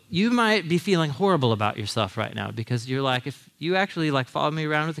so you might be feeling horrible about yourself right now because you're like, if you actually follow me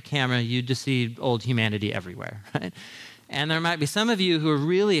around with a camera, you just see old humanity everywhere, right? And there might be some of you who are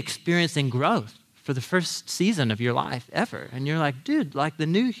really experiencing growth for the first season of your life ever. And you're like, dude, the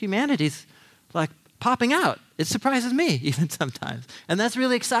new humanity's popping out. It surprises me even sometimes. And that's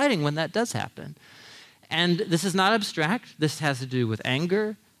really exciting when that does happen. And this is not abstract. This has to do with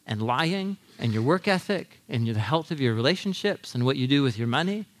anger and lying and your work ethic and the health of your relationships and what you do with your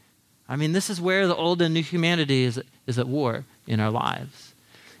money. I mean, this is where the old and new humanity is at war in our lives.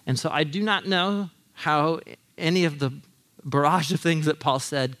 And so I do not know how any of the barrage of things that Paul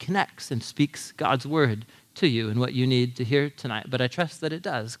said connects and speaks God's word to you and what you need to hear tonight. But I trust that it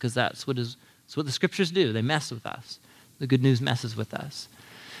does, because that's what the scriptures do. They mess with us. The good news messes with us.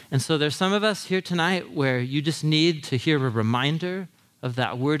 And so there's some of us here tonight where you just need to hear a reminder of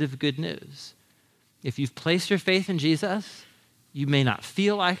that word of good news. If you've placed your faith in Jesus, you may not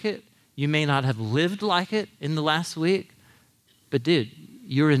feel like it. You may not have lived like it in the last week. But dude,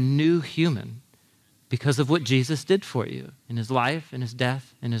 you're a new human because of what Jesus did for you in his life, in his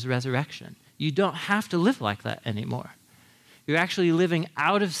death, in his resurrection. You don't have to live like that anymore. You're actually living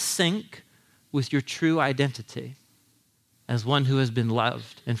out of sync with your true identity as one who has been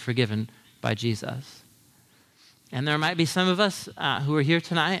loved and forgiven by Jesus. And there might be some of us who are here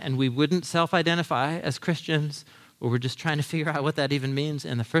tonight and we wouldn't self-identify as Christians, or we're just trying to figure out what that even means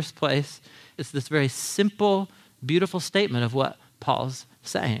in the first place. It's this very simple, beautiful statement of what Paul's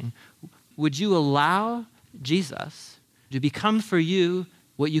saying. Would you allow Jesus to become for you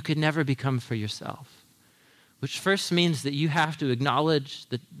what you could never become for yourself? Which first means that you have to acknowledge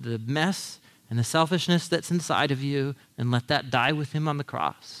the mess and the selfishness that's inside of you and let that die with him on the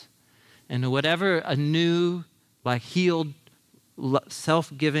cross. And whatever a new, healed,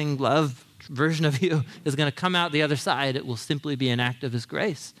 self-giving love version of you is going to come out the other side, it will simply be an act of his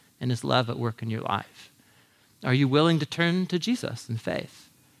grace and his love at work in your life. Are you willing to turn to Jesus in faith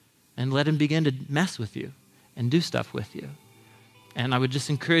and let him begin to mess with you and do stuff with you? And I would just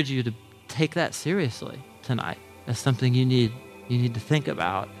encourage you to take that seriously tonight as something you need to think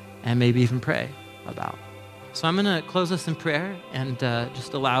about and maybe even pray about. So I'm going to close us in prayer and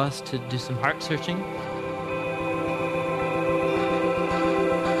just allow us to do some heart searching.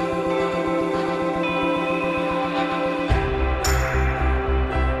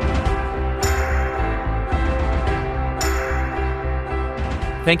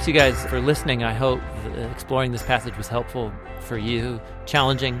 Thanks, you guys, for listening. I hope exploring this passage was helpful for you,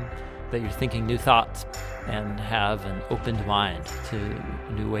 challenging, that you're thinking new thoughts and have an opened mind to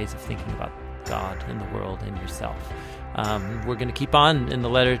new ways of thinking about God and the world and yourself. We're going to keep on in the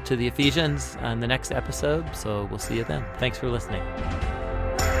letter to the Ephesians on the next episode, so we'll see you then. Thanks for listening.